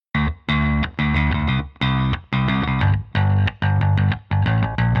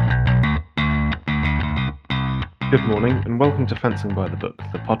Good morning, and welcome to Fencing by the Book,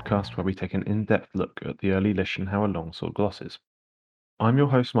 the podcast where we take an in-depth look at the early Liechtenauer longsword glosses. I'm your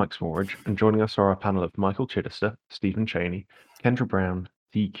host, Mike Smallridge, and joining us are our panel of Michael Chidester, Stephen Cheney, Kendra Brown,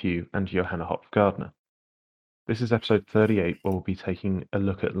 DQ, and Johanna Hopf-Gardner. This is episode 38, where we'll be taking a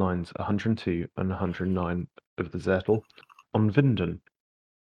look at lines 102 and 109 of the Zettel on Winden.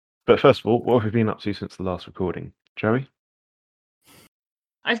 But first of all, what have we been up to since the last recording? Joey?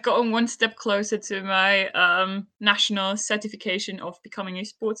 I've gotten one step closer to my national certification of becoming a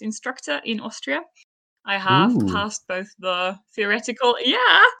sports instructor in Austria. I have passed both the theoretical...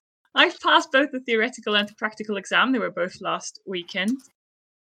 Yeah! I've passed both the theoretical and the practical exam. They were both last weekend.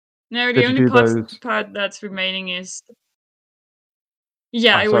 No, the only part that's remaining is...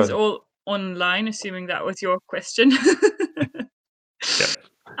 Yeah, it was all online, assuming that was your question.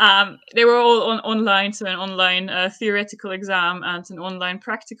 They were all online, so an online theoretical exam and an online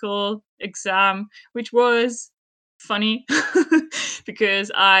practical exam, which was funny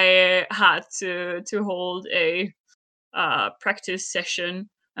because I had to hold a practice session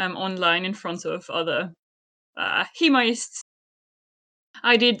online in front of other HEMAists.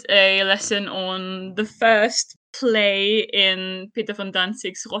 I did a lesson on the first play in Peter von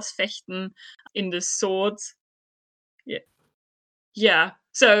Danzig's Rossfechten in the sword. Yeah.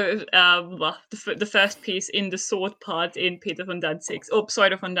 So, the first piece in the sword part in Peter von Danzig's,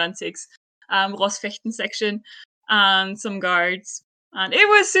 Pseudo von Danzig's Rossfechten section, and some guards. And it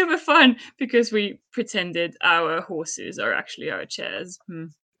was super fun because we pretended our horses are actually our chairs.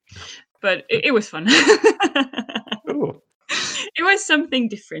 But it was fun. Ooh. It was something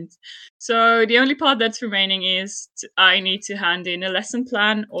different. So the only part that's remaining is I need to hand in a lesson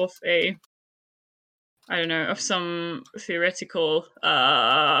plan of some theoretical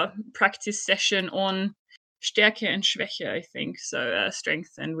practice session on Stärke and Schwäche, I think. So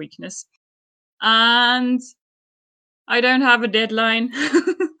strength and weakness. And I don't have a deadline.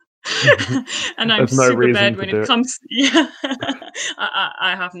 And I'm super bad when it comes... Yeah,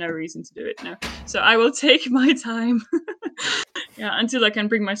 I have no reason to do it now. So I will take my time until I can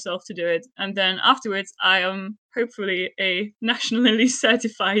bring myself to do it. And then afterwards, I am hopefully a nationally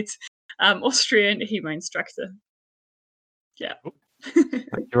certified Austrian HEMA instructor. Yeah.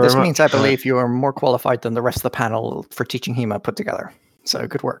 This means I believe you are more qualified than the rest of the panel for teaching HEMA put together. So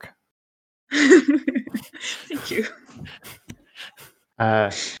good work. Thank you.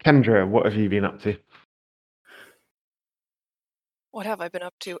 Kendra, what have you been up to? What have I been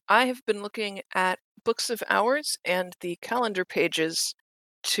up to? I have been looking at books of hours and the calendar pages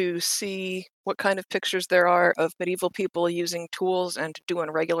to see what kind of pictures there are of medieval people using tools and doing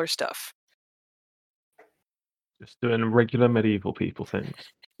regular stuff. Just doing regular medieval people things.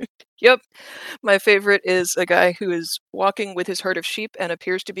 Yep. My favorite is a guy who is walking with his herd of sheep and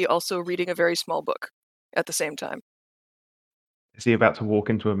appears to be also reading a very small book at the same time. Is he about to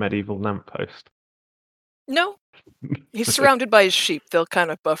walk into a medieval lamppost? No. He's surrounded by his sheep. They'll kind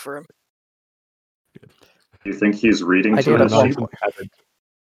of buffer him. Do you think he's reading to his sheep?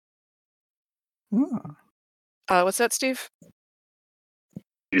 What's that, Steve? Do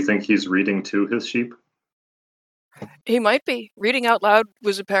you think he's reading to his sheep? He might be. Reading out loud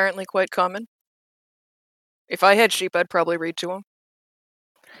was apparently quite common. If I had sheep, I'd probably read to them.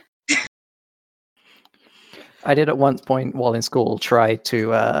 I did at one point while in school try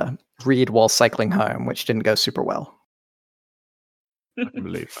to read while cycling home, which didn't go super well. I can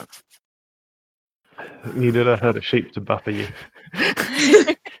believe that. Needed a herd of sheep to buffer you.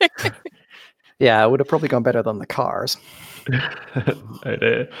 Yeah, it would have probably gone better than the cars. Oh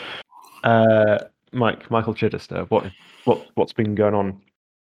dear. Michael Chidester, what's been going on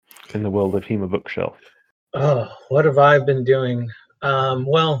in the world of HEMA Bookshelf? Oh, what have I been doing?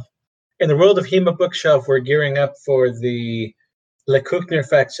 Well, in the world of HEMA Bookshelf, we're gearing up for the Le Kuchner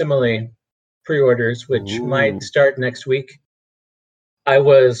facsimile pre-orders, which might start next week. I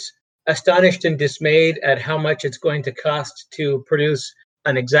was astonished and dismayed at how much it's going to cost to produce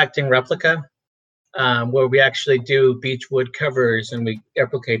an exacting replica, where we actually do beechwood covers and we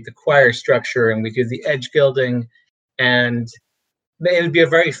replicate the quire structure and we do the edge gilding, and it would be a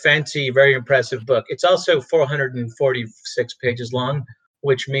very fancy, very impressive book. It's also 446 pages long,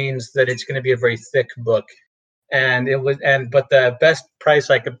 which means that it's going to be a very thick book. But the best price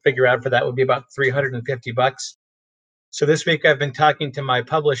I could figure out for that would be about $350. So this week I've been talking to my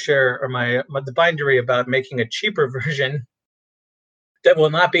publisher or the bindery about making a cheaper version that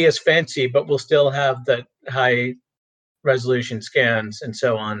will not be as fancy, but will still have the high resolution scans and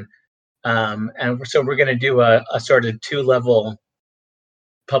so on. And so we're going to do a sort of 2-level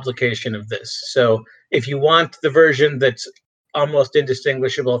publication of this. So if you want the version that's almost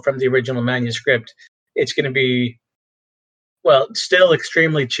indistinguishable from the original manuscript, it's going to be still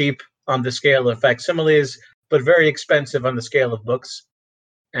extremely cheap on the scale of facsimiles, but very expensive on the scale of books.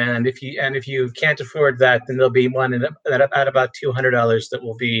 And if you can't afford that, then there'll be one at about $200 that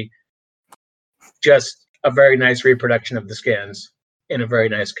will be just a very nice reproduction of the scans in a very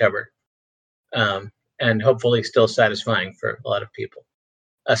nice cover, and hopefully still satisfying for a lot of people.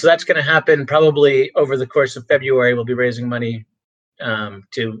 So that's going to happen probably over the course of February. We'll be raising money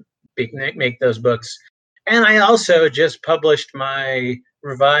to make those books. And I also just published my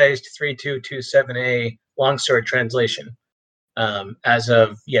revised 3227A longsword translation as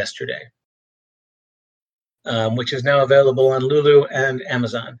of yesterday, which is now available on Lulu and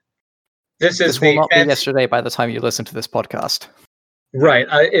Amazon. This will not be yesterday by the time you listen to this podcast. Right.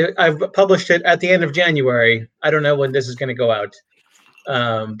 I've published it at the end of January. I don't know when this is going to go out.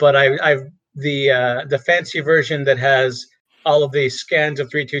 But I've the fancy version that has all of the scans of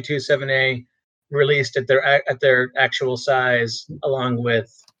 3227A released at their actual size, along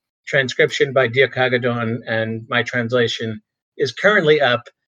with transcription by Diakagadon and my translation, is currently up.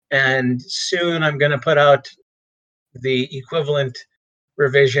 And soon I'm going to put out the equivalent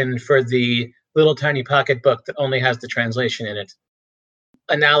revision for the little tiny pocket book that only has the translation in it,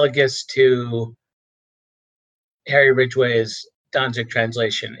 analogous to Harry Ridgway's Danzig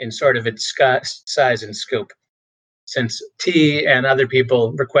translation in sort of its size and scope, since T and other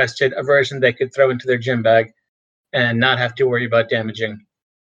people requested a version they could throw into their gym bag and not have to worry about damaging.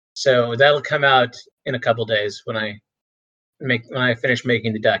 So that'll come out in a couple days when I finish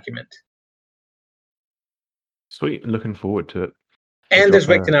making the document. Sweet, looking forward to it. And there's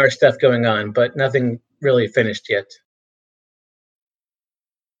Liechtenauer stuff going on, but nothing really finished yet.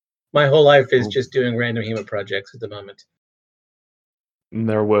 My whole life is just doing random HEMA projects at the moment.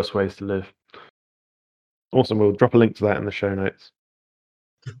 There are worse ways to live. Awesome, we'll drop a link to that in the show notes.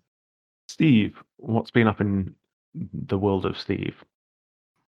 Steve, what's been up in the world of Steve?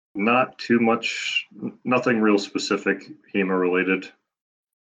 Not too much, nothing real specific HEMA related.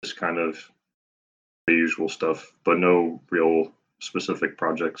 Just kind of the usual stuff, but no real specific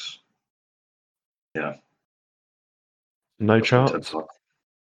projects. Yeah. No charts?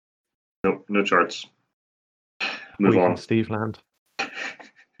 Nope, no charts. Move on. Steve land.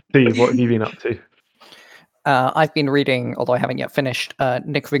 Steve, what have you been up to? I've been reading, although I haven't yet finished,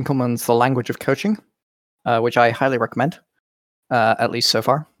 Nick Winkelman's The Language of Coaching, which I highly recommend, at least so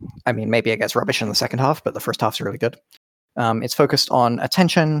far. I mean, maybe it gets rubbish in the second half, but the first half's really good. It's focused on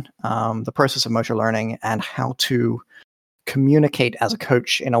attention, the process of motor learning, and how to communicate as a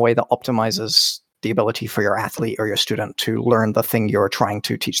coach in a way that optimizes the ability for your athlete or your student to learn the thing you're trying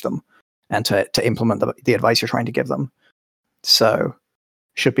to teach them and to implement the advice you're trying to give them. So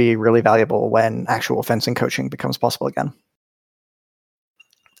should be really valuable when actual fencing coaching becomes possible again.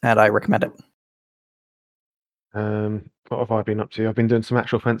 And I recommend it. What have I been up to? I've been doing some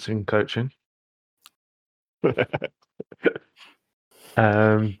actual fencing coaching. So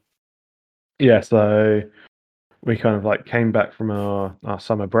we kind of like came back from our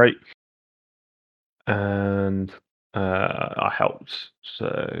summer break, and I helped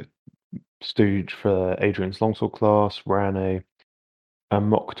Stooge for Adrian's longsword class, ran a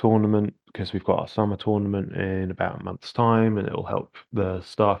mock tournament because we've got our summer tournament in about a month's time, and it'll help the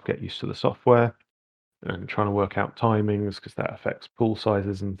staff get used to the software and trying to work out timings because that affects pool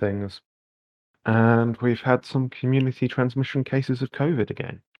sizes and things. And we've had some community transmission cases of COVID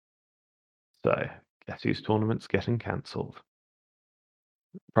again. So guess whose tournament's getting cancelled?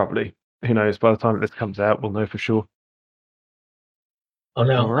 Probably. Who knows? By the time this comes out, we'll know for sure. Oh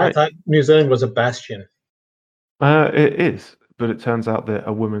no, All right. I thought New Zealand was a bastion. It is, but it turns out that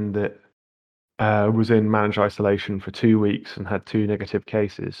a woman that was in managed isolation for 2 weeks and had 2 negative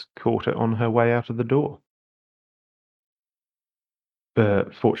cases caught it on her way out of the door.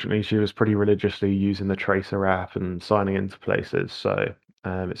 But fortunately, she was pretty religiously using the Tracer app and signing into places, so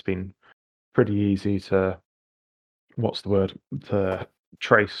it's been pretty easy to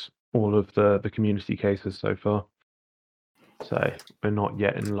trace all of the community cases so far. So we're not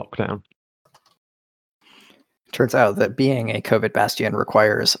yet in lockdown. Turns out that being a COVID bastion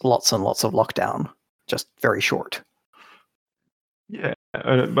requires lots and lots of lockdown, just very short. Yeah,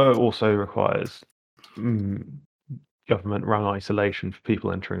 but it also requires government-run isolation for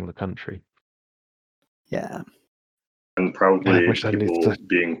people entering the country. Yeah. And probably which then leads people to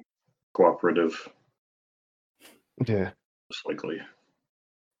being cooperative. Yeah. Most likely.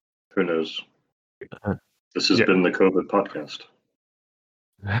 Who knows? Uh, This has been the COVID podcast.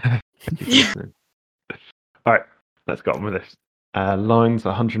 All right, let's get on with this. Lines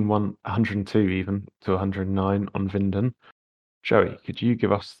 101, 102 even to 109 on Winden. Joey, could you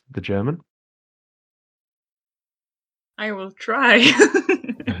give us the German? I will try.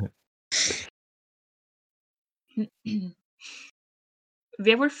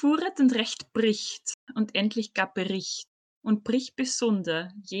 Wer wohl fuhret und recht bricht und endlich gab Bericht und bricht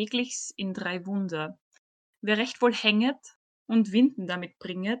besunder jeglichs in 3 Wunder. Wer recht wohl hänget und Winden damit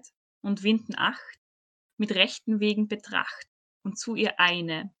bringet und Winden acht, mit rechten Wegen betracht und zu ihr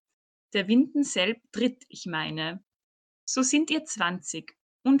eine, der Winden selb tritt, ich meine. So sind ihr 20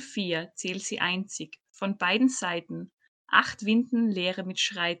 und 4 zählt sie einzig, von beiden Seiten, 8 Winden Leere mit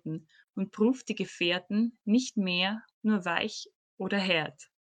Schreiten und prüft die Gefährten nicht mehr, nur weich oder hart.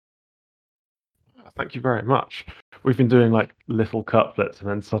 Thank you very much. We've been doing like little couplets, and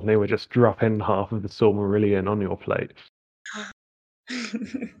then suddenly we're just dropping half of the Silmarillion on your plate.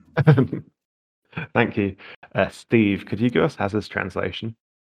 Thank you. Steve, could you give us Hazard's translation?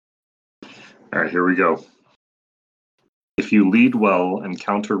 All right, here we go. If you lead well and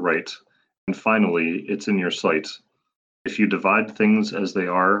counter right, and finally it's in your sight. If you divide things as they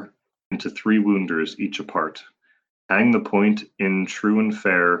are into 3 wounders each apart, hang the point in true and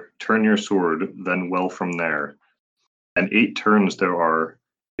fair, turn your sword, then well from there. And 8 turns there are,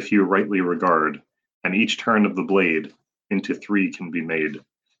 if you rightly regard, and each turn of the blade into 3 can be made.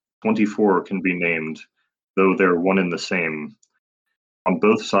 24 can be named, though they're one and the same. On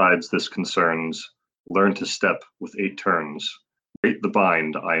both sides this concerns, learn to step with 8 turns. Rate the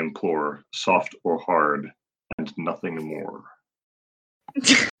bind, I implore, soft or hard, and nothing more.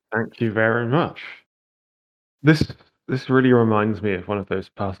 Thank you very much. This really reminds me of one of those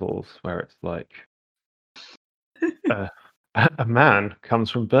puzzles where it's like a man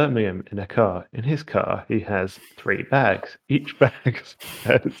comes from Birmingham in a car. In his car, he has 3 bags. Each bag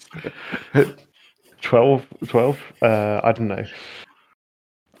has 12, I don't know,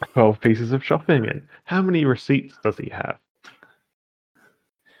 12 pieces of shopping in. How many receipts does he have?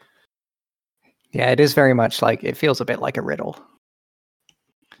 Yeah, it is very much like, it feels a bit like a riddle.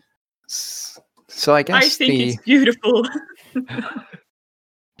 So I guess I think it's beautiful.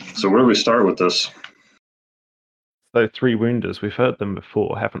 So where do we start with this? Those 3 wounders, we've heard them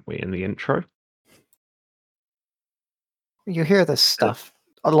before, haven't we, in the intro? You hear this stuff.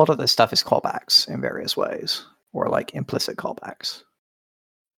 A lot of this stuff is callbacks in various ways, or like implicit callbacks.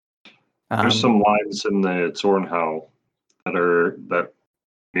 There's some lines in the Zornhau that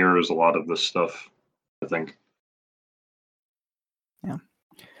mirrors a lot of this stuff, I think. Yeah.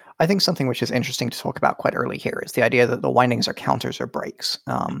 I think something which is interesting to talk about quite early here is the idea that the windings are counters or breaks.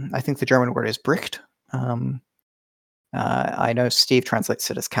 I think the German word is bricht. I know Steve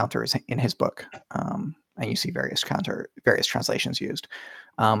translates it as counters in his book, and you see various translations used.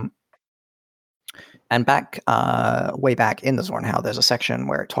 And way back in the Zornhau, there's a section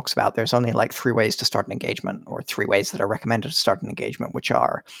where it talks about there's only like 3 ways to start an engagement, or 3 ways that are recommended to start an engagement, which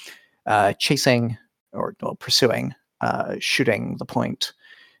are chasing or pursuing, shooting the point,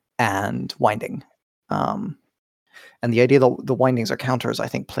 and winding. And the idea that the windings are counters, I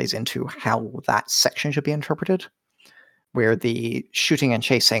think, plays into how that section should be interpreted, where the shooting and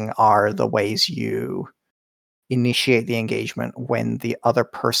chasing are the ways you initiate the engagement when the other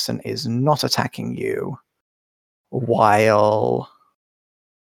person is not attacking you, while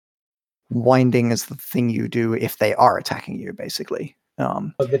winding is the thing you do if they are attacking you, basically.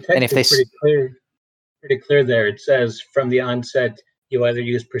 The text is pretty clear there. It says from the onset you either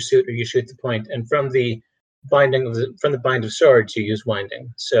use pursuit or you shoot the point, and from the bind of swords you use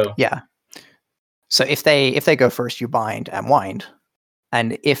winding. So yeah. So if they go first, you bind and wind,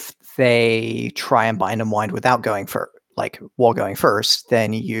 and if they try and bind and wind without going while going first,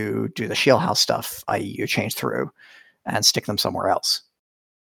 then you do the shield house stuff, i.e., you change through and stick them somewhere else.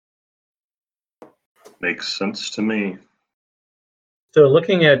 Makes sense to me. So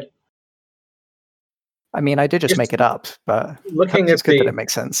looking at, I mean, I did just make it up, but it's good that it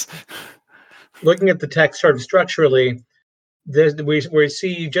makes sense. Looking at the text sort of structurally, we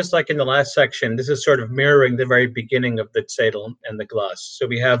see, just like in the last section, this is sort of mirroring the very beginning of the Zettel and the gloss. So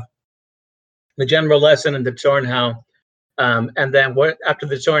we have the general lesson in the Zornhau, and then after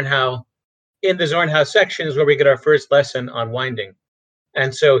the Zornhau, in the Zornhau section is where we get our first lesson on winding.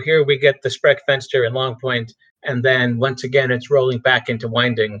 And so here we get the Sprechfenster and long point, and then once again it's rolling back into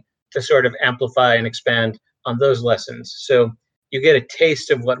winding to sort of amplify and expand on those lessons. So you get a taste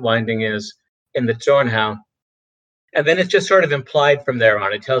of what winding is in the Zornhau. And then it's just sort of implied from there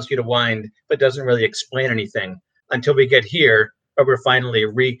on. It tells you to wind, but doesn't really explain anything until we get here, where we're finally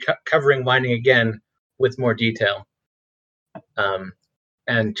covering winding again with more detail.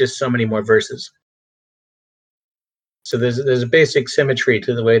 And just so many more verses. So there's a basic symmetry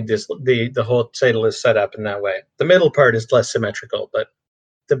to the way the whole title is set up in that way. The middle part is less symmetrical, but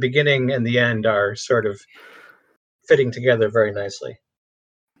the beginning and the end are sort of fitting together very nicely.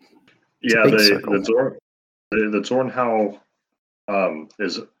 Yeah, big the circle. Zornhau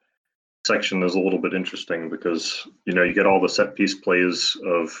is section is a little bit interesting because you get all the set piece plays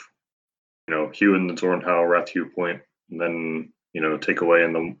of Hugh and the Zornhau, Rathhew Point, and then take away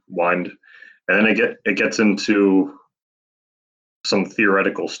in the wind, and then it gets into some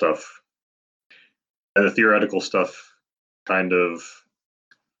theoretical stuff, and the theoretical stuff kind of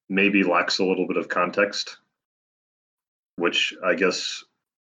maybe lacks a little bit of context, which I guess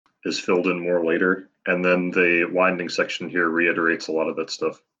is filled in more later, and then the winding section here reiterates a lot of that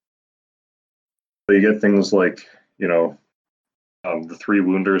stuff. So you get things like the three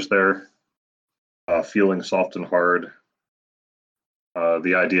wounders there, feeling soft and hard,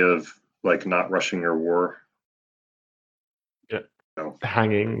 the idea of like not rushing your war.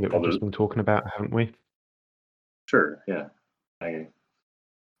 Hanging that we've just been talking about, haven't we? Sure, yeah. Hanging.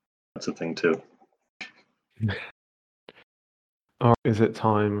 That's a thing too. Is it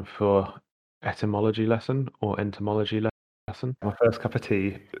time for etymology lesson or entomology lesson? My first cup of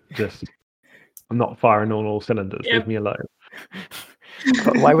tea, I'm not firing on all cylinders. Yep. Leave me alone.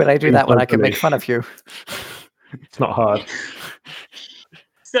 But why would I do that when I can make fun of you? It's not hard.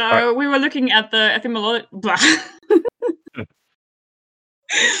 So we were looking at the etymology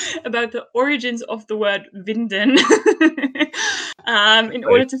about the origins of the word winden in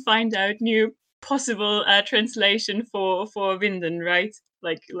order to find out new possible translation for winden, right?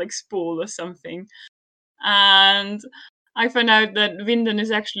 Like spool or something. And I found out that winden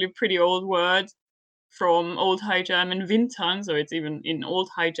is actually a pretty old word from Old High German wintern, so it's even in Old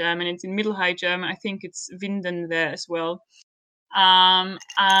High German, it's in Middle High German. I think it's winden there as well.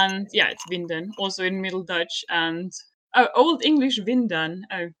 And yeah, it's winden, also in Middle Dutch and Old English winden.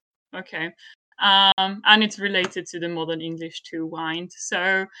 Oh, okay. And it's related to the modern English to wind.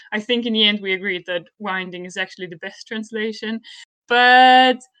 So I think in the end we agreed that winding is actually the best translation.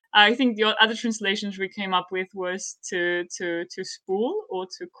 But I think the other translations we came up with was to spool or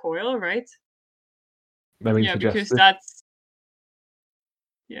to coil, right? Yeah, because that's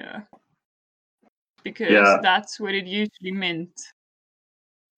that's what it usually meant.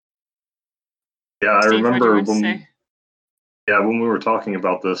 Yeah, I Steve, remember when we were talking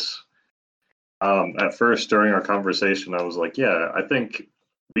about this. At first, during our conversation, I was like, "Yeah, I think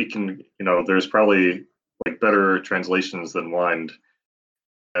we can." There's probably like better translations than wind,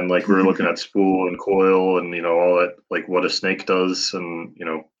 and like we were looking at spool and coil, and all that, like what a snake does, and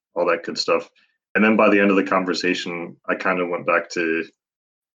all that good stuff. And then by the end of the conversation, I kind of went back to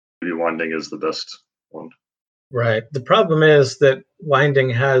maybe winding is the best one. Right. The problem is that winding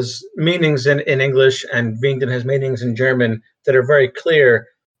has meanings in English and winden has meanings in German that are very clear.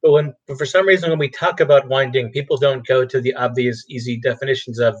 But for some reason, when we talk about winding, people don't go to the obvious, easy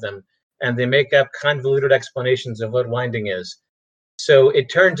definitions of them, and they make up convoluted explanations of what winding is. So it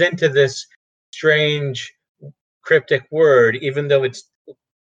turns into this strange, cryptic word, even though it's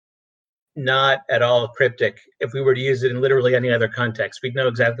not at all cryptic. If we were to use it in literally any other context, we'd know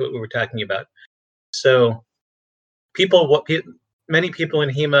exactly what we were talking about. So many people in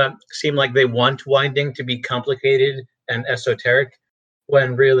HEMA seem like they want winding to be complicated and esoteric,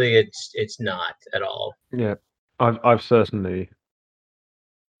 when really it's not at all. Yeah, I've certainly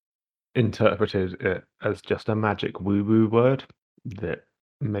interpreted it as just a magic woo-woo word that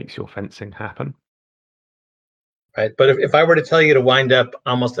makes your fencing happen. Right, but if I were to tell you to wind up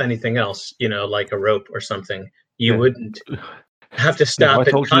almost anything else, like a rope or something, you wouldn't have to stop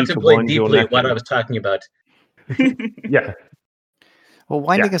and contemplate deeply what I was talking about. Yeah. Well,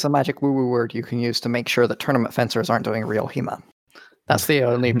 winding is a magic woo-woo word you can use to make sure that tournament fencers aren't doing real HEMA. That's the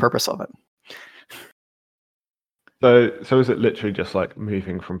only purpose of it. So is it literally just like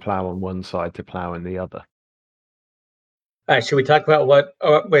moving from plow on one side to plow in the other? All right, should we talk about what?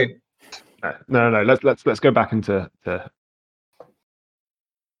 Oh, wait. No. Let's go back into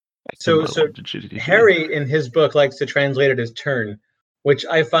So Harry in his book likes to translate it as turn, which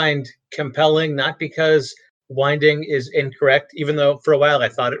I find compelling, not because winding is incorrect, even though for a while I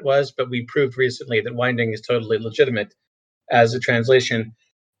thought it was, but we proved recently that winding is totally legitimate as a translation,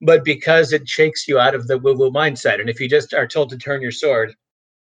 but because it shakes you out of the woo-woo mindset. And if you just are told to turn your sword,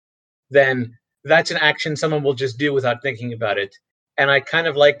 then that's an action someone will just do without thinking about it. And I kind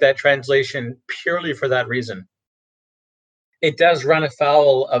of like that translation purely for that reason. It does run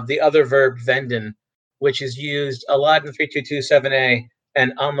afoul of the other verb wenden, which is used a lot in 3227A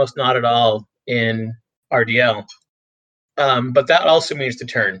and almost not at all in RDL. But that also means to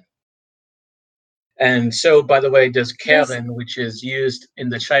turn. And so, by the way, does kehren, which is used in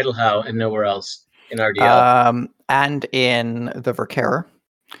the Scheitelhau and nowhere else in RDL. And in the Verkehr.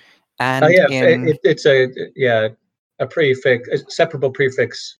 And a prefix, a separable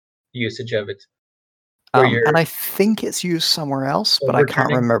prefix usage of it. Where you're And I think it's used somewhere else, but I can't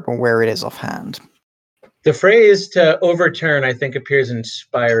overturning. remember where it is offhand. The phrase to overturn, I think, appears in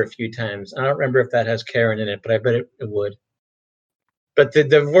Spire a few times. I don't remember if that has Karen in it, but I bet it would. But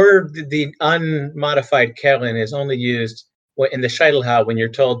the word, the unmodified Karen, is only used in the Scheitelhau when you're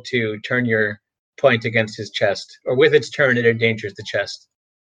told to turn your point against his chest, or with its turn, it endangers the chest.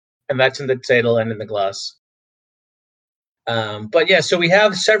 And that's in the Zettel and in the gloss. But yeah, so we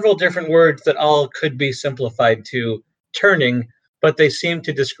have several different words that all could be simplified to turning, but they seem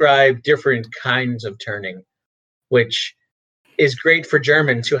to describe different kinds of turning, which is great for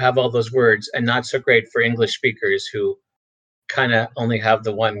Germans who have all those words and not so great for English speakers who kind of only have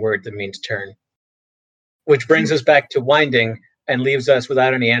the one word that means turn. Which brings us back to winding and leaves us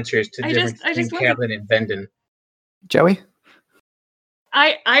without any answers to the difference between Karen and wenden. Joey?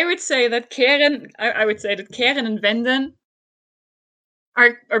 I would say that Karen and wenden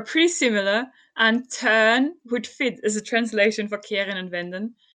are pretty similar, and turn would fit as a translation for Karen and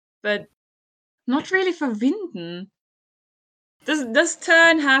wenden, but not really for winden. Does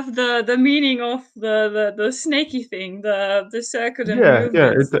turn have the meaning of the snaky thing, the circular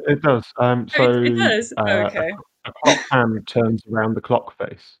movements? It does. It does. Okay. A clock hand turns around the clock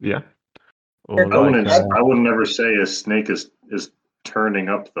face. Yeah. Or I wouldn't ever say a snake is turning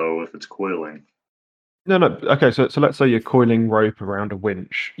up though if it's coiling. No. Okay, so let's say you're coiling rope around a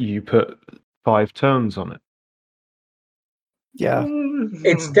winch. You put 5 turns on it. Yeah.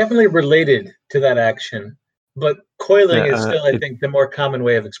 It's definitely related to that action, but coiling is still, I think, the more common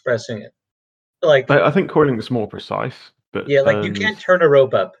way of expressing it. Like, I think coiling is more precise, but yeah, like you can't turn a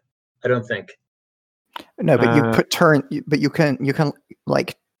rope up. I don't think. No, but you put turn. But you can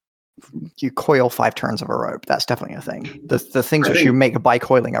like you coil 5 turns of a rope. That's definitely a thing. The things which you make by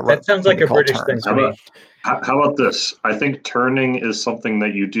coiling a rope. That sounds like a British thing to me. How about this? I think turning is something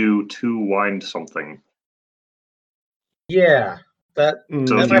that you do to wind something. Yeah, that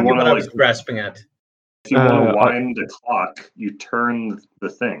might be what I was grasping at. If you want to wind a clock, you turn the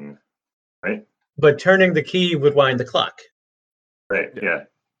thing, right? But turning the key would wind the clock. Right, yeah.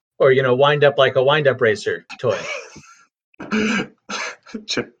 Or, wind up like a wind-up racer toy.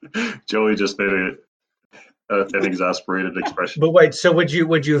 Joey just made an exasperated expression. But wait, so would you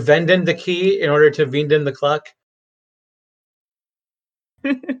wenden the key in order to winden the clock?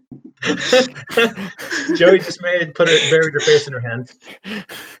 Joey just buried her face in her hands.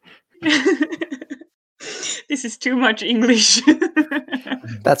 This is too much English.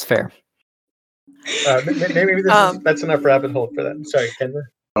 That's fair. Maybe that's enough rabbit hole for that. Sorry, Kendra.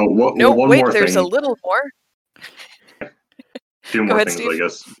 There's a little more. 2 more things, Steve. I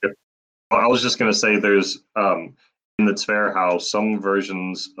guess. Well, I was just going to say there's in the Zwerchhau, some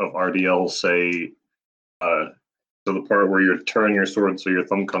versions of RDL say so the part where you turn your sword so your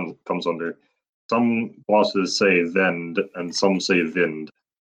thumb comes under. Some glosses say wend and some say wind.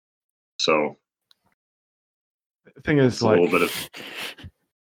 So the thing is, like, a little bit of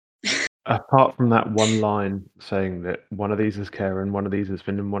apart from that one line saying that one of these is Karen, one of these is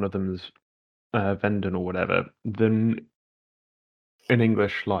Winden, one of them is wenden or whatever, then in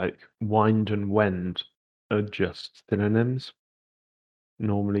English, like wind and wend are just synonyms,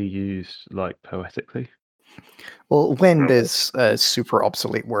 normally used like poetically. Well, wend is a super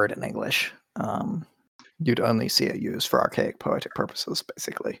obsolete word in English. You'd only see it used for archaic poetic purposes,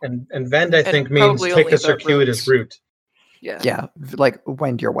 basically. And wend, I think, means take a circuitous route. Yeah, like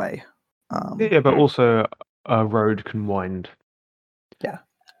wend your way. But also a road can wind. Yeah,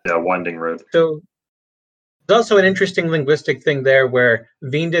 winding road. So there's also an interesting linguistic thing there where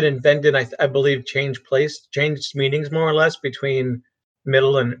winden and wenden, I believe, changed meanings more or less between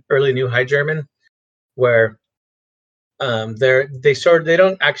Middle and Early New High German, where they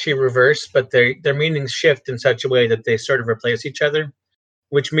don't actually reverse, but their meanings shift in such a way that they sort of replace each other,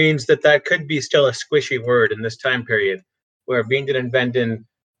 which means that could be still a squishy word in this time period, where winden and wenden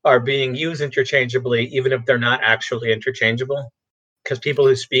are being used interchangeably, even if they're not actually interchangeable, because people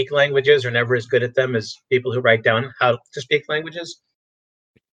who speak languages are never as good at them as people who write down how to speak languages.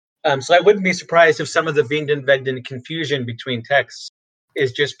 So I wouldn't be surprised if some of the winden-wenden confusion between texts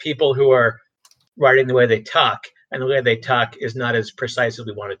is just people who are writing the way they talk, and the way they talk is not as precise as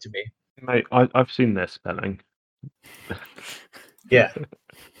we want it to be. Mate, I've seen their spelling. Yeah.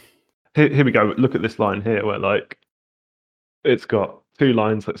 Here we go. Look at this line here where, like, it's got 2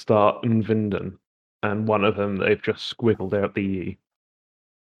 lines that start in Winden, and one of them they've just squiggled out the E.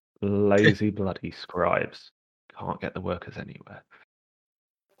 Lazy bloody scribes. Can't get the workers anywhere.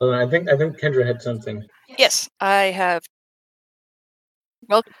 Well, I think Kendra had something. Yes, I have.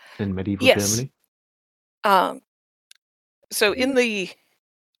 Well, in medieval Germany. So in the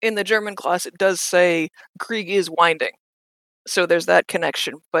German gloss, it does say Krieg is winding. So there's that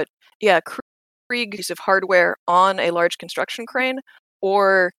connection. But yeah, Krieg piece of hardware on a large construction crane,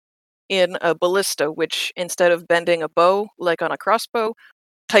 or in a ballista, which instead of bending a bow like on a crossbow,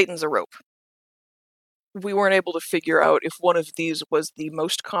 tightens a rope. We weren't able to figure out if one of these was the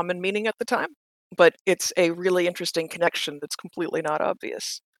most common meaning at the time, but it's a really interesting connection that's completely not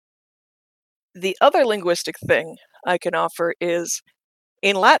obvious. The other linguistic thing I can offer is,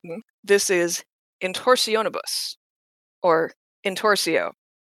 in Latin, this is intorsionibus, or intorsio.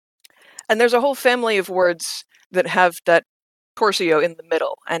 And there's a whole family of words that have that torsio in the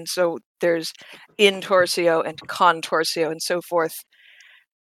middle. And so there's intorsio and contorsio and so forth.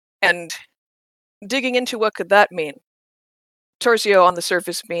 And digging into what could that mean? Torsio on the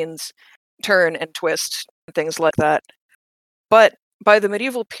surface means turn and twist and things like that. But by the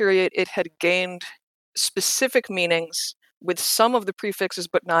medieval period, it had gained specific meanings with some of the prefixes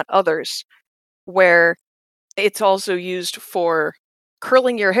but not others, where it's also used for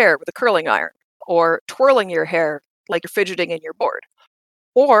curling your hair with a curling iron, or twirling your hair like you're fidgeting in your board,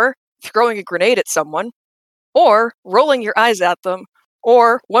 or throwing a grenade at someone, or rolling your eyes at them,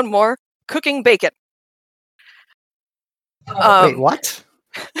 or one more, cooking bacon. Wait, what?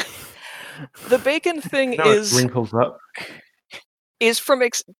 The bacon thing No, it wrinkles up. is from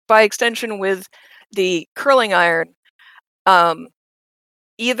by extension with the curling iron,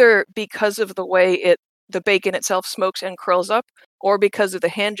 either because of the way the bacon itself smokes and curls up, or because of the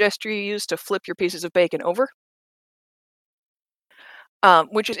hand gesture you use to flip your pieces of bacon over.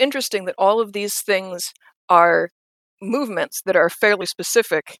 Which is interesting that all of these things are movements that are fairly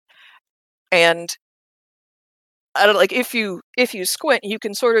specific, and like if you squint, you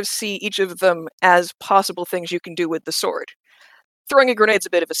can sort of see each of them as possible things you can do with the sword. Throwing a grenade's a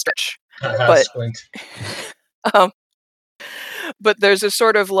bit of a stretch, but Squint. but there's a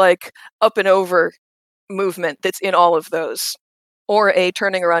sort of like up and over movement that's in all of those, or a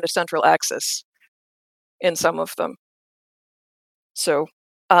turning around a central axis in some of them. So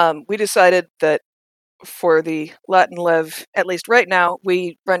we decided that for the Latin lev, at least right now,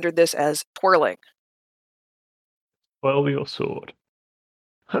 we rendered this as twirling. Twirl your sword.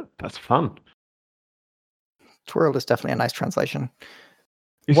 That's fun. Twirl is definitely a nice translation.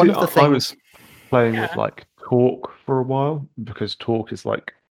 You One see, of the I was things. playing with like torque for a while, because torque is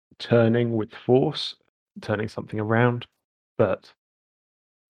like turning with force, turning something around, but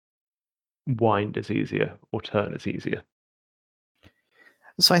wind is easier, or turn is easier.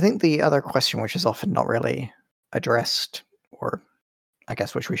 So I think the other question, which is often not really addressed, or I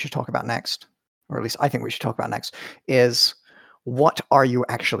guess which we should talk about next, or at least I think we should talk about next, is what are you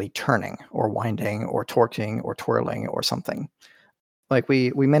actually turning, or winding, or torquing, or twirling, or something? Like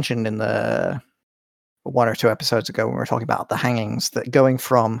we mentioned in the 1 or 2 episodes ago when we were talking about the hangings, that going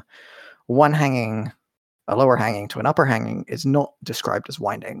from one hanging, a lower hanging, to an upper hanging is not described as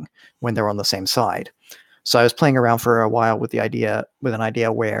winding when they're on the same side. So I was playing around for a while with an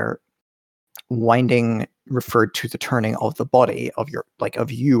idea where winding referred to the turning of the body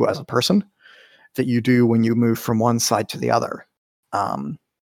of you as a person that you do when you move from one side to the other, and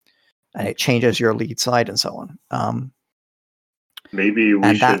it changes your lead side and so on. Maybe we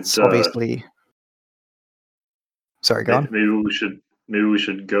and should. that's obviously. Sorry, go on. Maybe we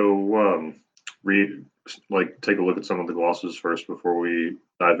should go take a look at some of the glosses first before we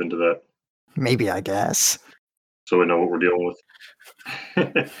dive into that. Maybe, I guess. So we know what we're dealing with.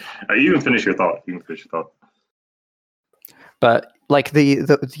 You can finish your thought. But like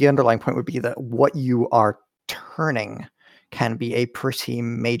the underlying point would be that what you are turning can be a pretty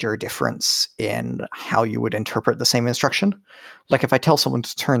major difference in how you would interpret the same instruction. Like if I tell someone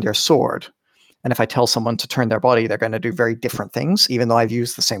to turn their sword, and if I tell someone to turn their body, they're going to do very different things, even though I've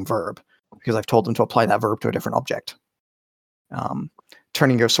used the same verb, because I've told them to apply that verb to a different object.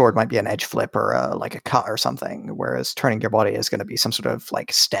 Turning your sword might be an edge flip or like a cut or something, whereas turning your body is going to be some sort of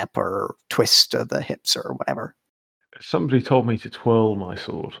like step or twist of the hips or whatever. If somebody told me to twirl my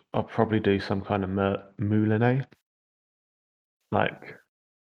sword, I'll probably do some kind of moulinet, like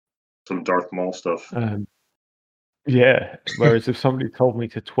some Darth Maul stuff. Yeah. Whereas if somebody told me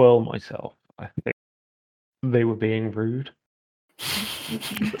to twirl myself, I think they were being rude.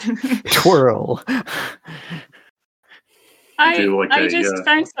 Twirl. I just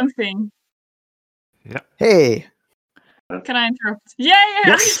found something. Yeah. Hey. Can I interrupt? Yeah,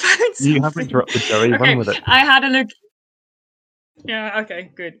 yes. I found something. You have interrupted, Joey. Okay, Run with it. I had a look. Yeah,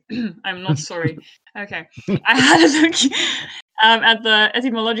 okay, good. I'm not sorry. Okay. I had a look at the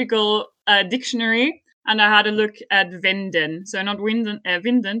etymological dictionary, and I had a look at wenden. So not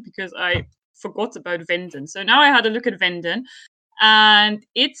winden, because I forgot about wenden. So now I had a look at wenden, and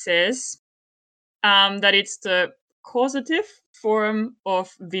it says that it's the causative form of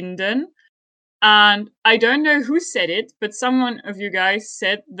winden. And I don't know who said it, but someone of you guys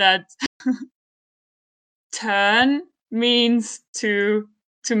said that turn means to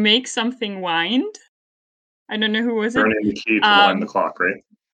make something wind. I don't know who was it. Turning the key to wind the clock, right?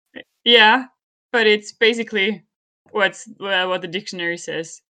 Yeah, but it's basically what the dictionary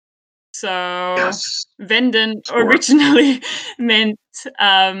says. So Yes. wenden Score. originally meant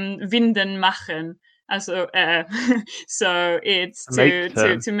winden machen. Also, so it's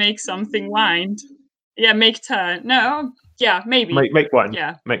to make something wind. Yeah, make turn. No, yeah, maybe. Make wind.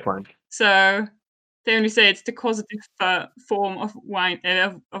 Yeah. Make wind. So they only say it's the causative form of wind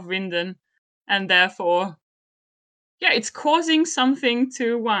of winden, and therefore, yeah, it's causing something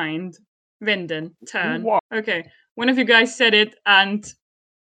to wind. Wenden, turn. What? Okay, one of you guys said it, and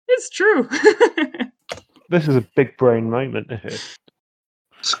it's true. This is a big brain moment here.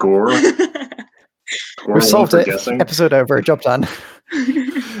 Score. We've solved it. Guessing. Episode over. Job done.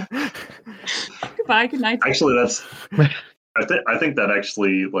 Goodbye. Good night. Actually, that's. I think that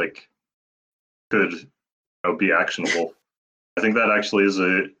actually could be actionable. I think that actually is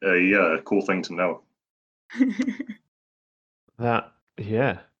a cool thing to know.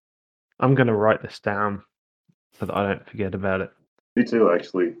 Yeah. I'm gonna write this down so that I don't forget about it. Me too,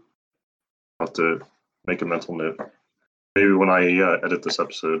 actually. I'll have to make a mental note. Maybe when I edit this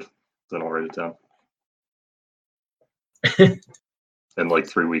episode, then I'll write it down. In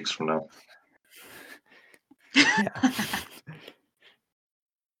 3 weeks from now. Yeah.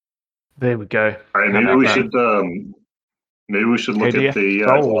 There we go. All right, maybe we should look at the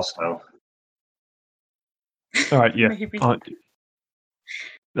gloss now. All right, yeah. Maybe.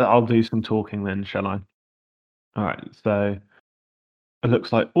 I'll do some talking then, shall I? All right, so it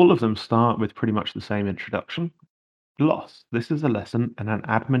looks like all of them start with pretty much the same introduction. Gloss. This is a lesson and an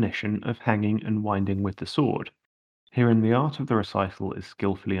admonition of hanging and winding with the sword. Herein the art of the recital is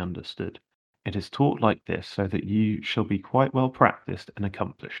skillfully understood. It is taught like this so that you shall be quite well practised and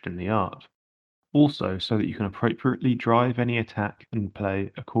accomplished in the art. Also, so that you can appropriately drive any attack and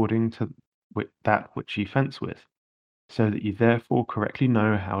play according to that which you fence with, so that you therefore correctly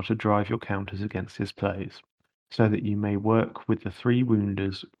know how to drive your counters against his plays, so that you may work with the 3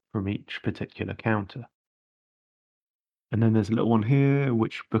 wounders from each particular counter. And then there's a little one here.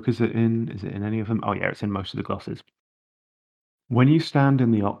 Which book is it in? Is it in any of them? Oh yeah, it's in most of the glosses. When you stand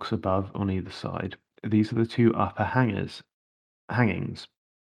in the ox above on either side, these are the 2 upper hangings,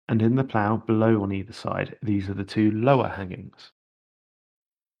 and in the plough below on either side, these are the 2 lower hangings.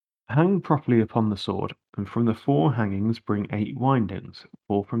 Hang properly upon the sword, and from the 4 hangings bring 8 windings,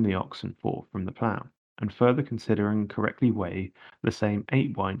 4 from the ox and 4 from the plough, and further consider and correctly weigh the same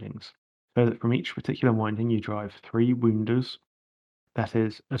 8 windings, so that from each particular winding you drive 3 wounders, that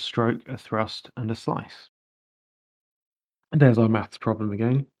is, a stroke, a thrust, and a slice. And there's our maths problem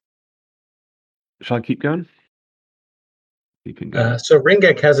again. Shall I keep going? Keep going. So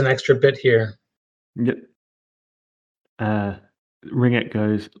Ringek has an extra bit here. Yep. Ringek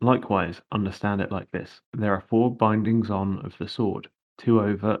goes, likewise, understand it like this. There are 4 bindings on of the sword, 2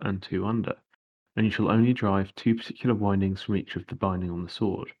 over and 2 under, and you shall only drive 2 particular windings from each of the binding on the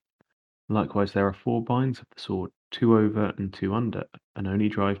sword. Likewise, there are 4 binds of the sword, 2 over and 2 under, and only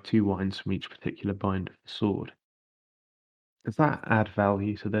drive 2 winds from each particular bind of the sword. Does that add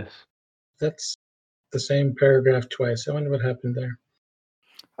value to this? That's the same paragraph twice. I wonder what happened there.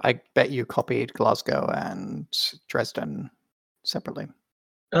 I bet you copied Glasgow and Dresden separately.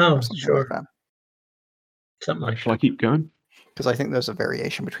 Oh, or something sure. like that. Something like Shall I keep going? Because I think there's a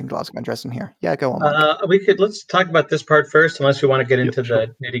variation between Glasgow and Dresden here. Yeah, go on. Mike. Let's talk about this part first, unless we want to get into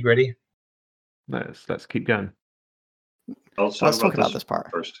the nitty gritty. Let's keep going. Let's talk about this part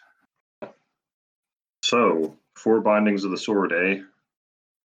first. So, 4 bindings of the sword, eh?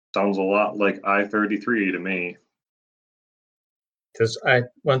 Sounds a lot like I-33 to me. Does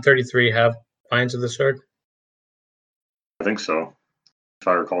I-133 have binds of the sword? I think so, if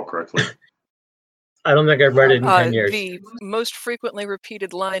I recall correctly. I don't think I've read it in 10 years. The most frequently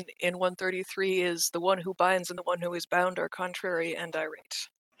repeated line in 133 is the one who binds and the one who is bound are contrary and irate.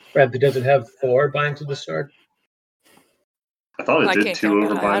 Right, but does it have 4 binds of the sword? I thought it did can't 2 count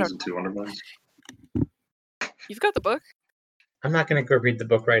over that. binds and 2 under binds. You've got the book. I'm not going to go read the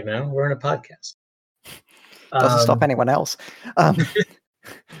book right now. We're in a podcast. Doesn't stop anyone else.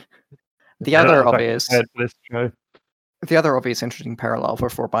 The other obvious interesting parallel for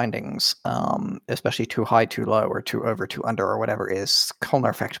 4 bindings, especially 2 high, 2 low, or 2 over, 2 under, or whatever, is Kölner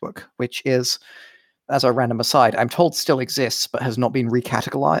Effect book, which is as a random aside, I'm told still exists, but has not been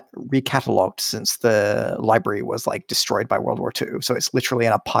recatalogued since the library was like destroyed by World War II. So it's literally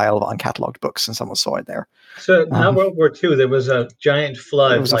in a pile of uncatalogued books, and someone saw it there. So not World War II. There was a giant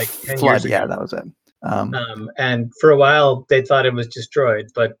flood. It was like a 10 flood. years ago. Yeah, that was it. And for a while, they thought it was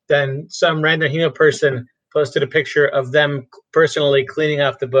destroyed. But then some random HEMA person posted a picture of them personally cleaning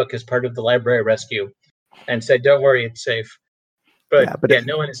off the book as part of the library rescue, and said, "Don't worry, it's safe." But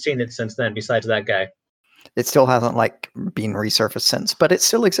no one has seen it since then, besides that guy. It still hasn't like been resurfaced since, but it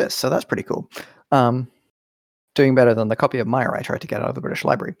still exists, so that's pretty cool. Doing better than the copy of Meyer I tried to get out of the British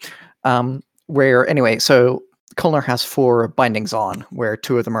Library. So Kulner has 4 bindings on, where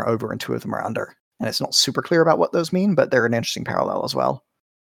 2 of them are over and 2 of them are under. And it's not super clear about what those mean, but they're an interesting parallel as well.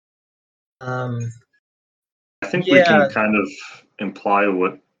 I think we can kind of imply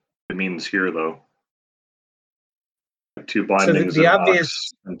what it means here, though. 2 bindings in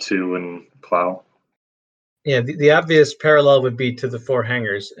ox and 2 in plow. Yeah, the obvious parallel would be to the 4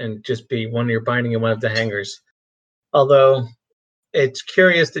 hangers, and just be one you're binding in one of the hangers. Although it's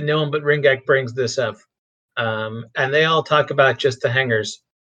curious that no one but Ringek brings this up. And they all talk about just the hangers,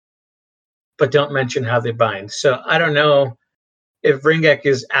 but don't mention how they bind. So I don't know if Ringek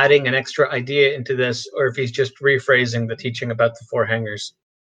is adding an extra idea into this, or if he's just rephrasing the teaching about the 4 hangers.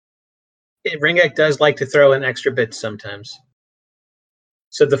 Ringek does like to throw in extra bits sometimes.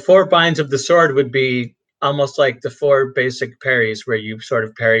 So the 4 binds of the sword would be almost like the 4 basic parries, where you sort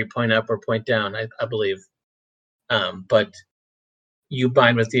of parry point up or point down, I believe. But you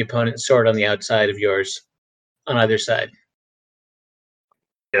bind with the opponent's sword on the outside of yours, on either side.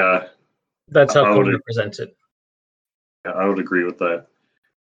 Yeah. That's how Kulner presents it. Yeah, I would agree with that.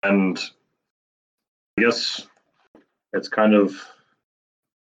 And I guess it's kind of...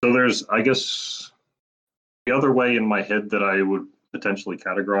 So there's, I guess, the other way in my head that I would potentially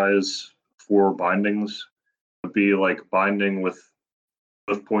categorize 4 bindings would be like binding with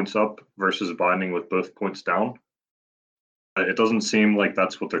both points up versus binding with both points down. It doesn't seem like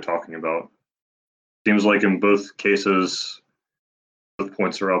that's what they're talking about. Seems like in both cases, both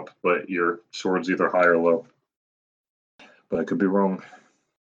points are up, but your sword's either high or low. But I could be wrong.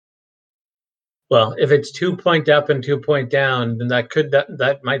 Well, if it's 2 point up and 2 point down, then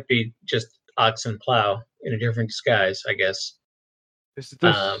that might be just ox and plow in a different disguise, I guess. Is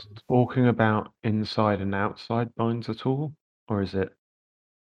this talking about inside and outside binds at all, or is it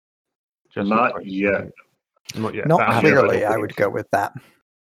just not yet? Not yet. Not clearly, I would go with that.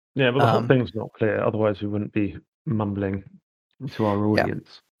 Yeah, but the whole thing's not clear. Otherwise, we wouldn't be mumbling to our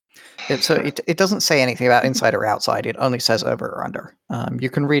audience. It doesn't say anything about inside or outside. It only says over or under. You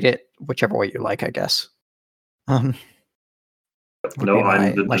can read it whichever way you like, I guess. My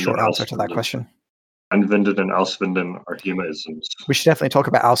short answer to that question. Winden and Auswinden are HEMAisms. We should definitely talk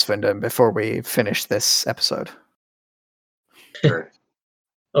about Auswinden before we finish this episode. Sure.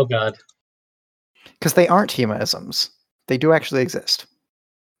 Oh, God. Because they aren't HEMAisms. They do actually exist.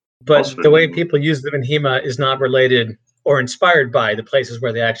 But Auswinden, the way people use them in HEMA is not related or inspired by the places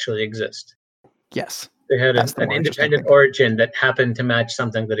where they actually exist. Yes. They had an independent origin that happened to match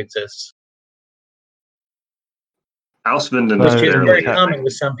something that exists. Auswinden which is very common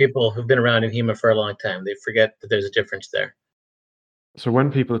with some people who've been around in HEMA for a long time. They forget that there's a difference there. So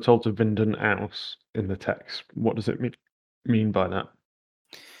when people are told to winden aus in the text, what does it mean by that?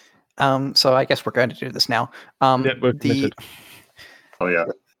 So I guess we're going to do this now. We're committed.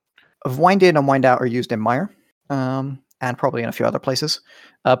 Wind in and wind out are used in Meyer, and probably in a few other places.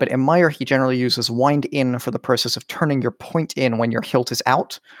 But in Meyer, he generally uses wind in for the process of turning your point in when your hilt is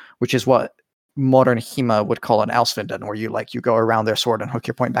out, which is what modern HEMA would call an Auswinden, where you go around their sword and hook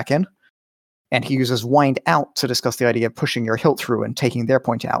your point back in. And he uses wind out to discuss the idea of pushing your hilt through and taking their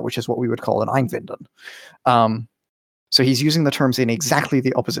point out, which is what we would call an einwinden. So he's using the terms in exactly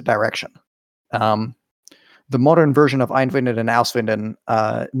the opposite direction. The modern version of einwinden and Auswinden,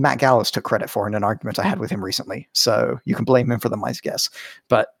 Matt Gallows took credit for in an argument I had with him recently. So you can blame him for them, I guess.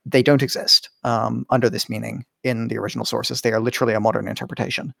 But they don't exist under this meaning in the original sources. They are literally a modern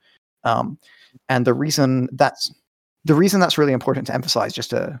interpretation. And the reason that's really important to emphasize, just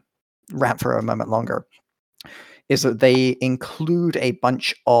to rant for a moment longer, is that they include a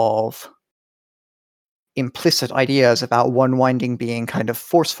bunch of implicit ideas about one winding being kind of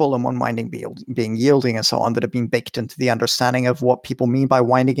forceful and one winding being yielding and so on that have been baked into the understanding of what people mean by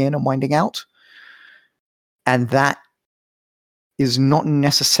winding in and winding out. And that is not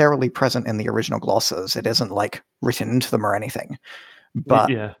necessarily present in the original glosses. It isn't like written into them or anything. But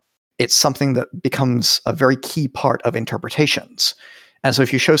it's something that becomes a very key part of interpretations. And so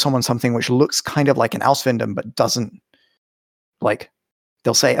if you show someone something which looks kind of like an Auswinden but doesn't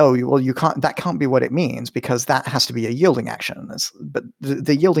they'll say, "Oh, well, you can't. That can't be what it means because that has to be a yielding action." But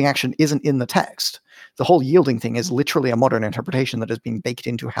the yielding action isn't in the text. The whole yielding thing is literally a modern interpretation that has been baked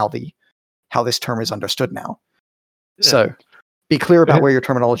into how this term is understood now. Yeah. So, be clear about where your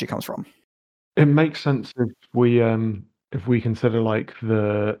terminology comes from. It makes sense if we consider like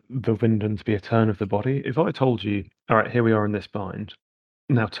the Winden to be a turn of the body. If I told you, all right, here we are in this bind,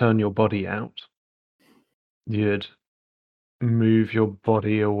 now turn your body out, you'd move your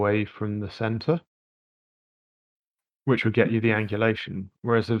body away from the center, which would get you the angulation.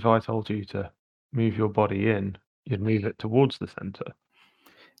 Whereas if I told you to move your body in, you'd move it towards the center.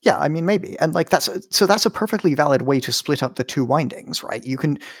 Yeah, I mean, maybe. And like that's a perfectly valid way to split up the two windings, right?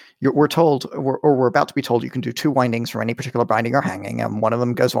 We're about to be told you can do two windings from any particular binding or hanging, and one of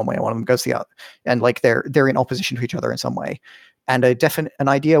them goes one way and one of them goes the other. And like they're in opposition to each other in some way. And an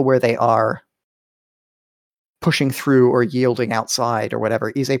idea where they are pushing through or yielding outside or whatever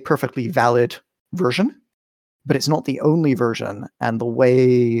is a perfectly valid version, but it's not the only version. And the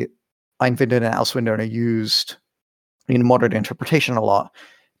way Einwinden and Auswinden are used in modern interpretation a lot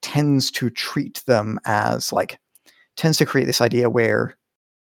tends to create this idea where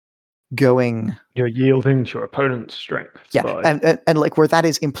you're yielding to your opponent's strength. And like where that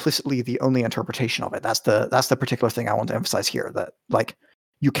is implicitly the only interpretation of it. That's the particular thing I want to emphasize here, that like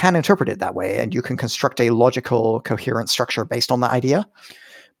you can interpret it that way and you can construct a logical, coherent structure based on that idea,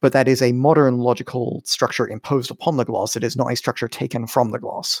 but that is a modern logical structure imposed upon the gloss. It is not a structure taken from the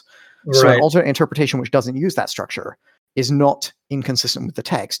gloss. Right. So an alternate interpretation which doesn't use that structure is not inconsistent with the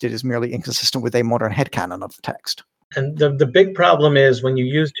text. It is merely inconsistent with a modern headcanon of the text. And the big problem is when you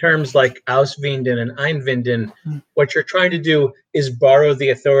use terms like Auswinden and Einwinden, what you're trying to do is borrow the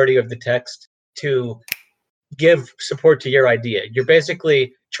authority of the text to give support to your idea. You're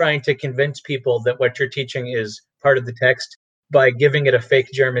basically trying to convince people that what you're teaching is part of the text by giving it a fake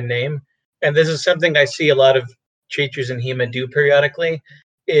German name. And this is something I see a lot of teachers in HEMA do periodically,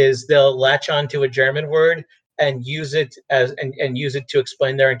 is they'll latch onto a German word and use it to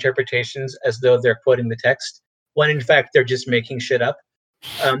explain their interpretations as though they're quoting the text, when in fact they're just making shit up.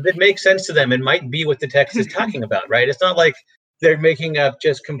 That makes sense to them and might be what the text is talking about, right? It's not like they're making up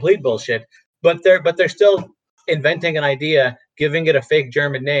just complete bullshit, but they're still inventing an idea, giving it a fake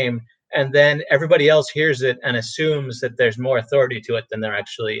German name, and then everybody else hears it and assumes that there's more authority to it than there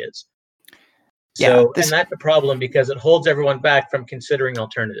actually is. So, and that's a problem because it holds everyone back from considering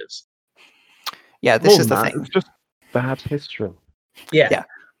alternatives. Yeah, this is the thing. It's just bad history. Yeah.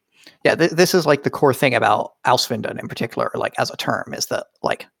 This is like the core thing about Auswinden in particular, like as a term, is that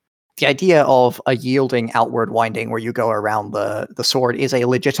like the idea of a yielding outward winding where you go around the sword is a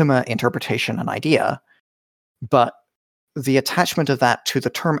legitimate interpretation and idea, but the attachment of that to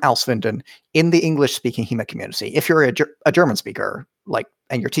the term Auswinden in the English-speaking HEMA community, if you're a German speaker, like,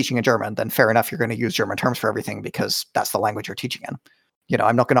 and you're teaching in German, then fair enough, you're going to use German terms for everything because that's the language you're teaching in. You know,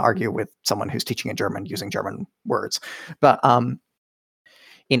 I'm not going to argue with someone who's teaching in German using German words, but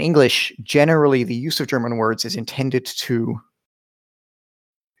in English, generally the use of German words is intended to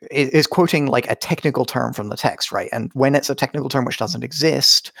is quoting like a technical term from the text, right? And when it's a technical term which doesn't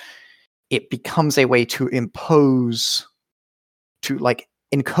exist, it becomes a way to impose, to like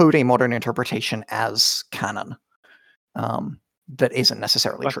encode a modern interpretation as canon that isn't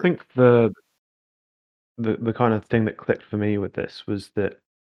necessarily true. I think the kind of thing that clicked for me with this was that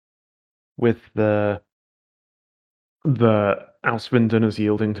with the Auswinden as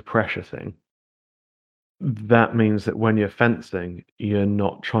yielding to pressure thing, that means that when you're fencing, you're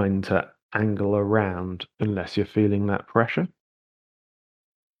not trying to angle around unless you're feeling that pressure,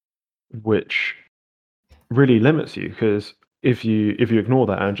 which really limits you, because if you ignore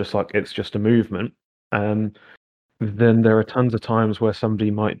that and just like it's just a movement, then there are tons of times where somebody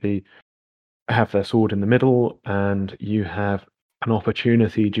might have their sword in the middle and you have an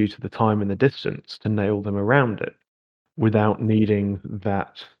opportunity due to the time and the distance to nail them around it without needing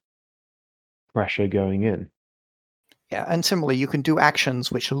that pressure going in. Yeah, and similarly, you can do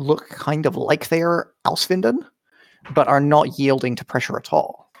actions which look kind of like they're Auswinden, but are not yielding to pressure at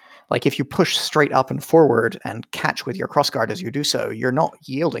all. Like if you push straight up and forward and catch with your crossguard as you do so, you're not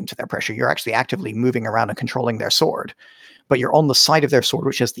yielding to their pressure. You're actually actively moving around and controlling their sword, but you're on the side of their sword,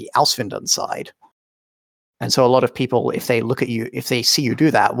 which is the Auswinden side. And so a lot of people, if they look at you, if they see you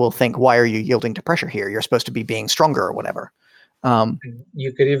do that, will think, why are you yielding to pressure here? You're supposed to be being stronger or whatever.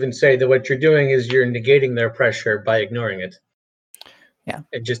 You could even say that what you're doing is you're negating their pressure by ignoring it. Yeah.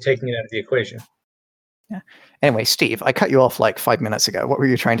 And just taking it out of the equation. Yeah. Anyway, Steve, I cut you off like 5 minutes ago. What were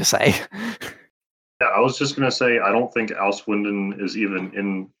you trying to say? Yeah, I was just going to say, I don't think Auswinden is even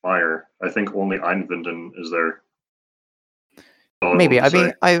in Meyer. I think only Einwinden is there. Maybe.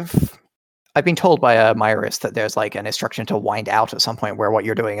 I've been told by a HEMAists that there's like an instruction to wind out at some point where what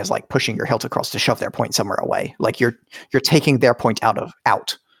you're doing is like pushing your hilt across to shove their point somewhere away. Like you're taking their point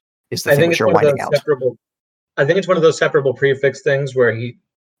out is the thing which you're winding out. I think it's one of those separable prefix things where he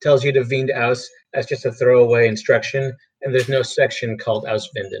tells you to wind aus as just a throwaway instruction, and there's no section called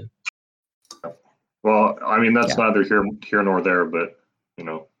auswinden. Well, I mean, that's neither here nor there, but,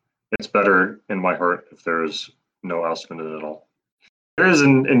 it's better in my heart if there's no auswinden at all. There is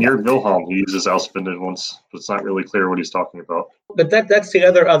in Jörg Wilhelm, he uses auswinden once, but it's not really clear what he's talking about. But that's the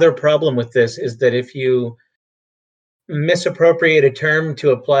other problem with this, is that if you misappropriate a term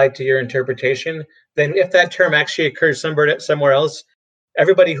to apply to your interpretation, then if that term actually occurs somewhere else,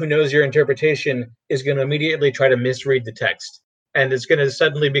 everybody who knows your interpretation is going to immediately try to misread the text, and it's going to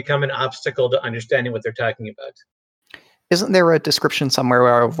suddenly become an obstacle to understanding what they're talking about. Isn't there a description somewhere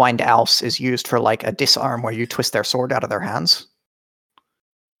where wind aus is used for like a disarm where you twist their sword out of their hands?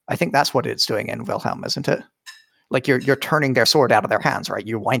 I think that's what it's doing in Wilhelm, isn't it? Like you're turning their sword out of their hands, right?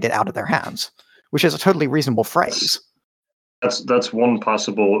 You wind it out of their hands, which is a totally reasonable phrase. That's one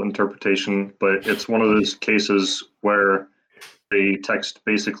possible interpretation, but it's one of those cases where the text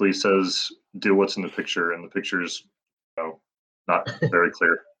basically says do what's in the picture, and the picture's not very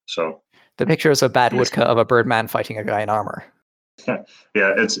clear. So the picture is a bad woodcut of a birdman fighting a guy in armor. Yeah,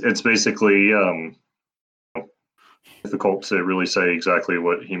 it's basically difficult to really say exactly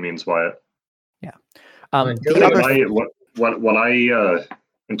what he means by it. Yeah. What I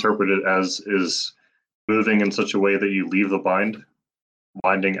interpret it as is moving in such a way that you leave the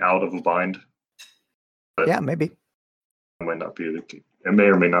winding out of a bind. But yeah, maybe. It might not be it may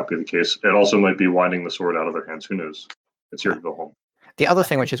or may not be the case. It also might be winding the sword out of their hands. Who knows? It's your go home. The other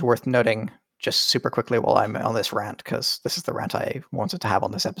thing which is worth noting, just super quickly while I'm on this rant, because this is the rant I wanted to have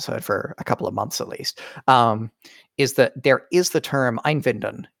on this episode for a couple of months at least, is that there is the term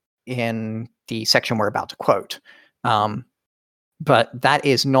einwinden in the section we're about to quote. But that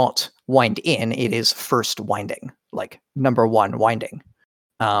is not wind in, it is first winding, like number one winding.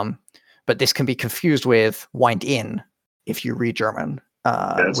 But this can be confused with wind in if you read German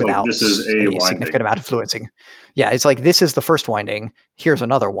without this is a significant amount of fluency. Yeah, it's like this is the first winding, here's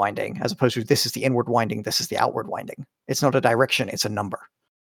another winding, as opposed to this is the inward winding, this is the outward winding. It's not a direction, it's a number.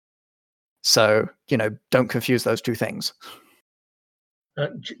 So, don't confuse those two things.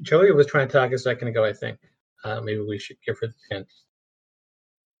 Joey was trying to talk a second ago, I think. Maybe we should give her the chance.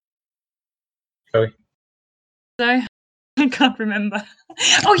 Joey? Sorry, I can't remember.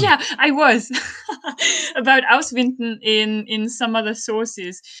 Oh yeah, I was about auswinden in some other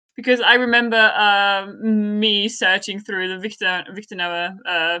sources, because I remember me searching through the Liechtenauer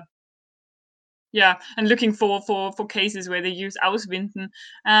and looking for cases where they use auswinden,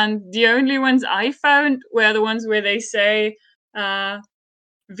 and the only ones I found were the ones where they say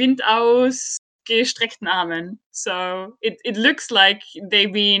Wind aus gestreckten Armen. So it looks like they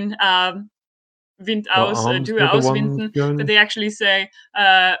mean Wind aus, do auswinden, but they actually say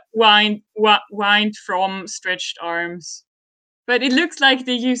wind from stretched arms. But it looks like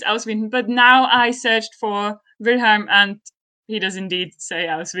they use auswinden. But now I searched for Wilhelm, and he does indeed say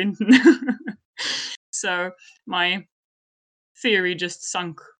auswinden. So my theory just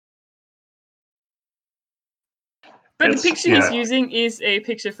sunk. But the picture he's using is a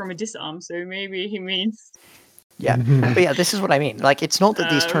picture from a disarm, so maybe he means... Yeah, but yeah, this is what I mean. Like, it's not that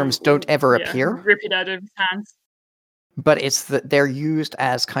these terms don't ever appear. Rip it out of his hands. But it's that they're used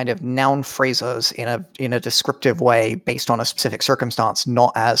as kind of noun phrases in a descriptive way based on a specific circumstance,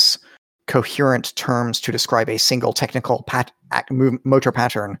 not as coherent terms to describe a single technical motor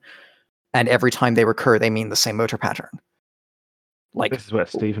pattern. And every time they recur, they mean the same motor pattern. Like, this is where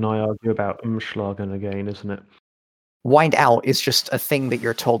Steve and I argue about umschlagen again, isn't it? Wind out is just a thing that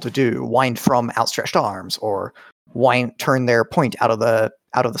you're told to do. Wind from outstretched arms, or turn their point out of the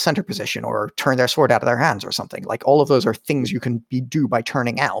center position, or turn their sword out of their hands, or something. Like, all of those are things you can do by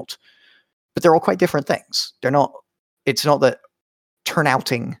turning out, but they're all quite different things. It's not that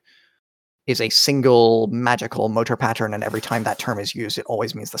turnouting is a single magical motor pattern, and every time that term is used, it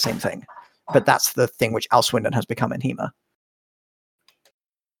always means the same thing. But that's the thing which auswinden has become in HEMA.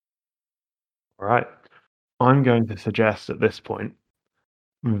 All right. I'm going to suggest at this point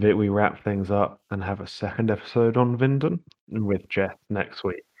that we wrap things up and have a second episode on Winden with Jeff next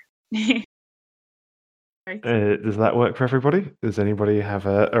week. Does that work for everybody? Does anybody have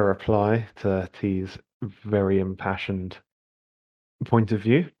a reply to T's very impassioned point of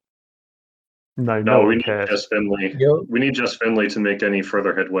view? No, we need Jess Finley. We need Jess Finley to make any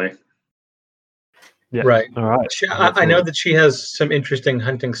further headway. Yeah. Right. All right. I know that she has some interesting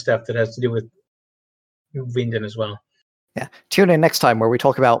hunting stuff that has to do with Winden as well. Yeah. Tune in next time where we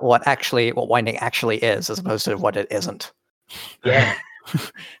talk about what winding actually is, as opposed to what it isn't. Yeah.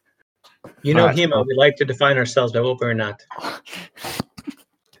 You know, Alright, HEMA, well- we like to define ourselves by what we're not.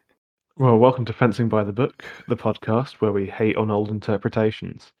 Well, welcome to Fencing by the Book, the podcast where we hate on old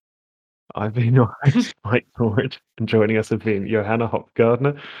interpretations. I've been your host, Mike Norwood, and joining us have been Johanna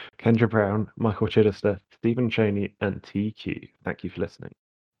Hopgardner, Kendra Brown, Michael Chidester, Stephen Cheney, and TQ. Thank you for listening.